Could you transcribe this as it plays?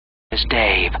is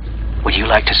Dave. Would you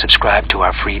like to subscribe to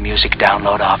our free music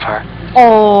download offer?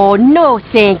 Oh, no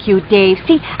thank you, Dave.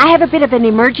 See, I have a bit of an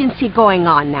emergency going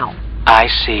on now. I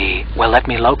see. Well, let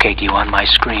me locate you on my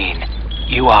screen.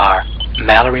 You are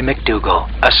Mallory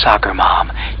McDougal, a soccer mom,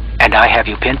 and I have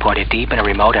you pinpointed deep in a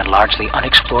remote and largely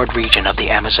unexplored region of the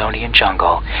Amazonian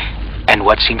jungle. And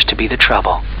what seems to be the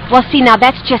trouble? Well, see, now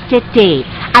that's just it, Dave.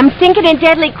 I'm sinking in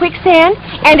deadly quicksand,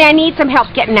 and I need some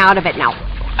help getting out of it now.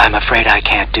 I'm afraid I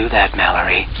can't do that,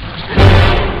 Mallory.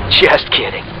 Just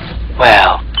kidding.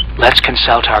 Well, let's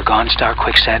consult our GoneStar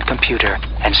quicksand computer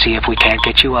and see if we can't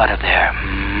get you out of there.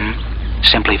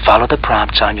 Simply follow the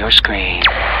prompts on your screen.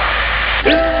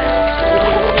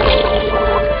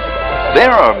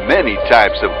 There are many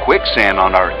types of quicksand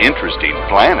on our interesting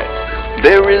planet.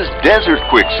 There is desert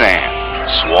quicksand,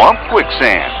 swamp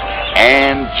quicksand,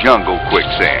 and jungle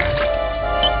quicksand.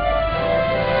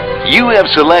 You have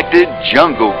selected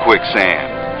jungle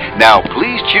quicksand. Now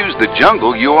please choose the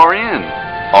jungle you are in.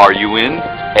 Are you in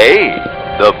A,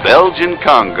 the Belgian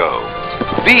Congo,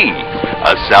 B,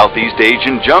 a Southeast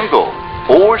Asian jungle,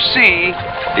 or C,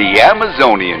 the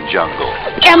Amazonian jungle?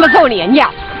 Amazonian, yeah.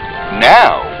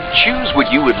 Now, choose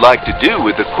what you would like to do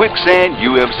with the quicksand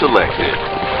you have selected.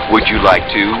 Would you like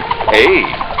to A,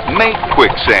 make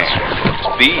quicksand,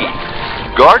 B,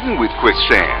 garden with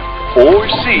quicksand, or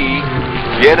C,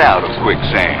 get out of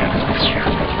quicksand?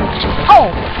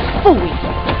 Oh, phooey.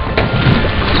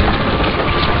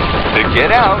 To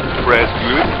get out, press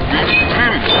good.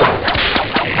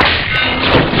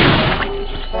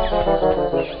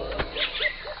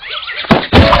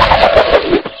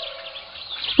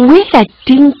 Wait a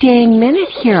ding-dang minute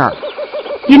here.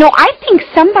 You know, I think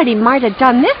somebody might have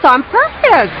done this on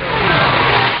purpose.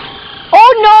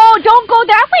 Oh, no, don't go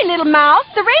that way, little mouse.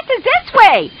 The race is this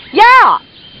way. Yeah.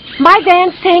 My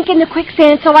van sank in the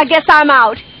quicksand, so I guess I'm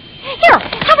out. Here,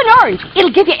 have an orange.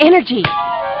 It'll give you energy.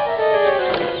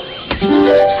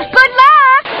 Good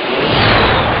luck!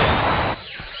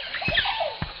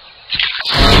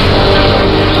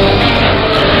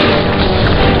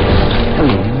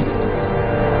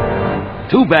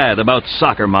 Too bad about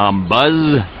soccer mom,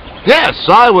 Buzz. Yes,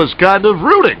 I was kind of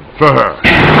rooting for her.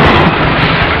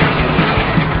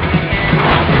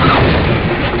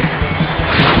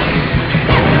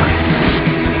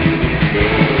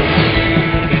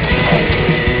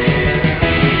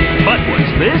 But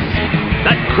what's this?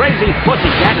 That crazy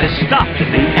pussycat has stopped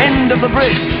at the end of the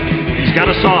bridge. He's got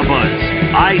a saw, Buzz.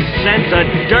 I sense a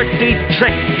dirty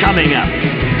trick coming up.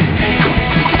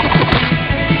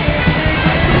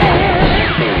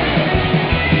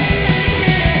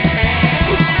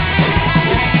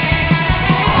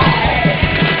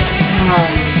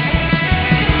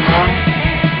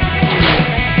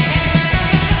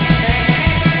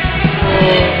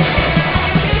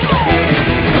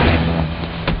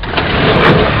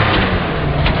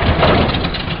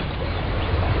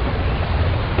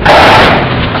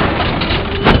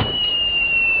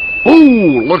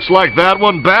 Ooh, looks like that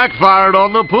one backfired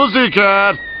on the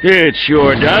pussycat. It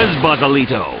sure does,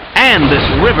 Buzzolito. And this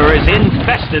river is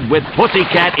infested with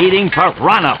pussycat-eating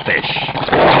piranha fish.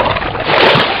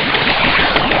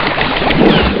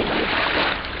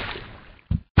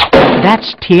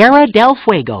 That's Tierra del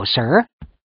Fuego, sir.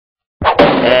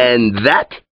 And that?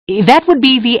 That would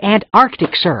be the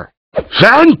Antarctic, sir.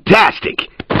 Fantastic!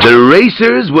 The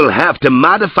racers will have to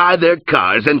modify their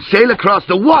cars and sail across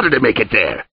the water to make it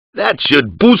there. That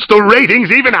should boost the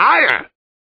ratings even higher.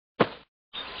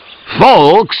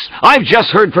 Folks, I've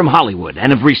just heard from Hollywood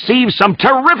and have received some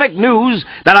terrific news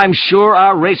that I'm sure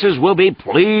our racers will be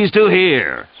pleased to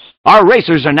hear. Our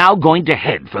racers are now going to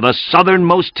head for the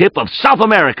southernmost tip of South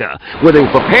America, where they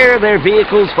will prepare their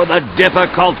vehicles for the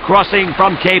difficult crossing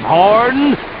from Cape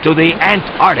Horn to the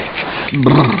Antarctic.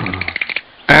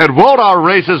 And won't our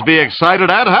racers be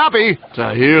excited and happy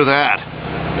to hear that?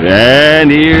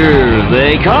 And here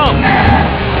they come.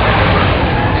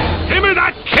 Give me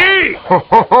that key! Ho,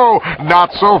 ho, ho!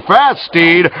 Not so fast,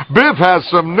 Steed. Biff has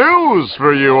some news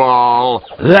for you all.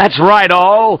 That's right,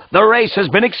 all. The race has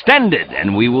been extended,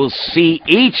 and we will see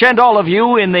each and all of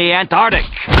you in the Antarctic.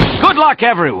 Good luck,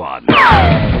 everyone.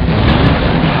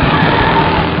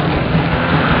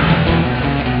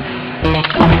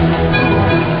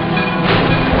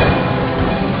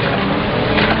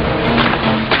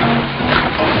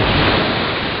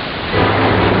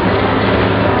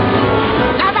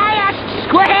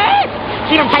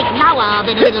 It'll take Noah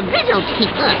and little Rizzo to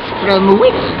keep us from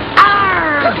winning.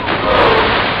 Arrgh!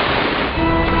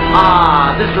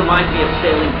 Ah, this reminds me of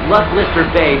sailing Blood Blister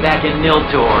Bay back in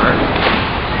Niltor.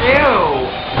 Ew!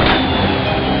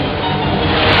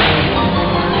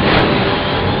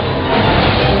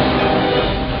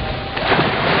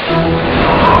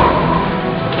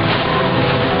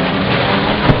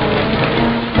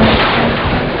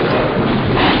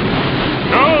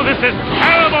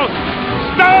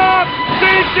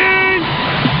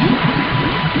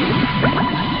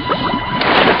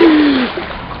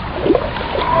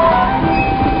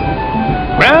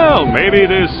 maybe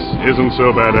this isn't so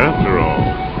bad after all.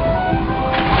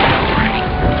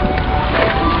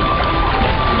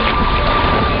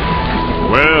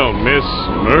 Well, Miss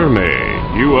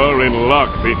Mermaid, you are in luck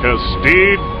because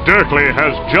Steve Dirkley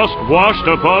has just washed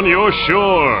upon your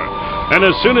shore. And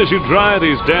as soon as you dry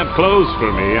these damp clothes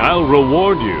for me, I'll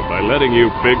reward you by letting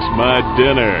you fix my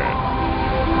dinner.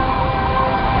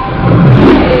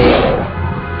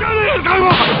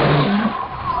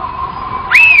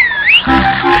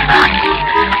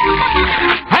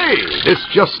 Hey, this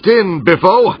just in,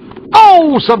 Biffo.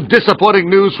 Oh, some disappointing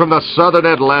news from the Southern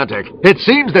Atlantic. It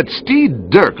seems that Steve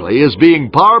Dirkley is being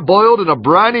parboiled in a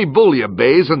briny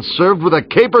bouillabaisse and served with a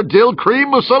caper dill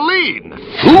cream mousseline.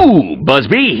 Ooh,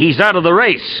 Busby, he's out of the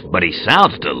race, but he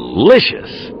sounds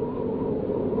delicious.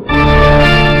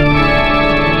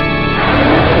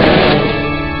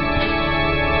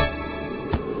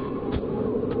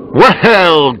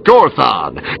 Well,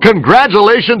 Gorthon,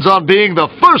 congratulations on being the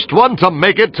first one to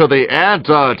make it to the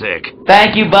Antarctic.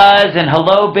 Thank you, Buzz, and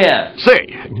hello, Biff. Say,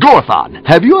 Gorthon,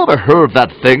 have you ever heard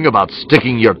that thing about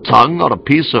sticking your tongue on a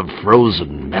piece of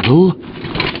frozen metal?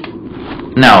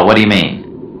 No, what do you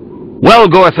mean? Well,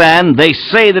 Gorthan, they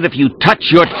say that if you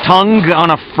touch your tongue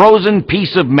on a frozen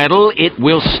piece of metal, it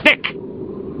will stick.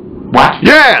 What?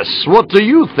 Yes, what do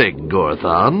you think,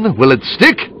 Gorthon? Will it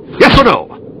stick? Yes or no?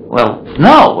 Well,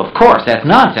 no, of course, that's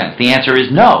nonsense. The answer is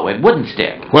no, it wouldn't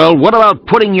stick. Well, what about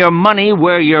putting your money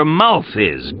where your mouth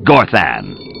is,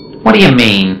 Gorthan? What do you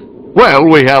mean? Well,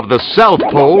 we have the South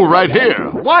Pole right here.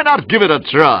 Why not give it a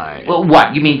try? Well,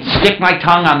 what, you mean stick my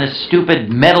tongue on this stupid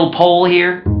metal pole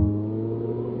here?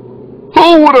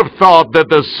 Who would have thought that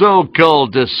the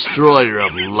so-called destroyer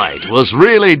of light was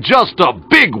really just a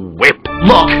big whip?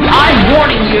 Look, I'm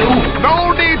warning you!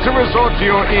 No need to resort to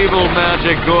your evil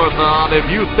magic, Gorthon.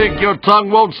 If you think your tongue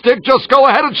won't stick, just go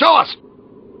ahead and show us.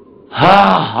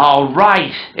 All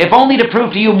right. If only to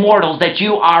prove to you mortals that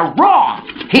you are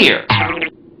wrong. Here.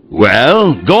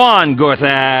 Well, go on,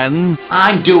 Gorthan.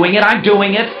 I'm doing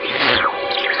it.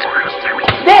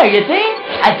 There, you see?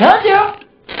 I told you.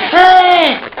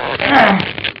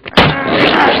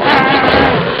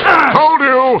 Told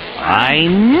you! I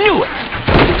knew it!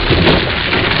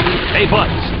 Hey,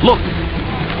 Buzz, look!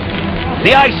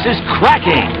 The ice is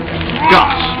cracking!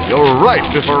 Gosh, you're right,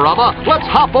 Biffarama. Let's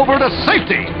hop over to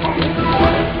safety!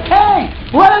 Hey,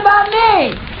 what about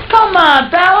me? Come on,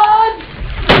 fellas!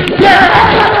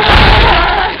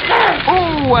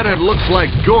 Oh, and it looks like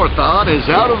Gorthon is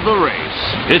out of the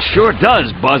race. It sure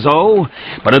does, Buzzo.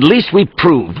 But at least we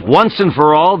proved once and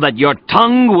for all that your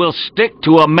tongue will stick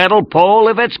to a metal pole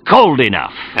if it's cold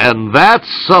enough. And that's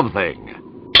something.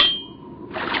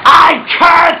 I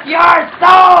curse your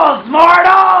souls,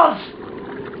 mortals!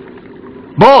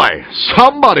 Boy,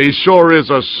 somebody sure is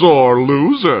a sore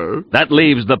loser. That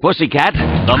leaves the pussycat,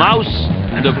 the mouse,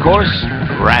 and of course,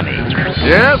 Grammy.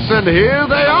 Yes, and here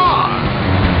they are.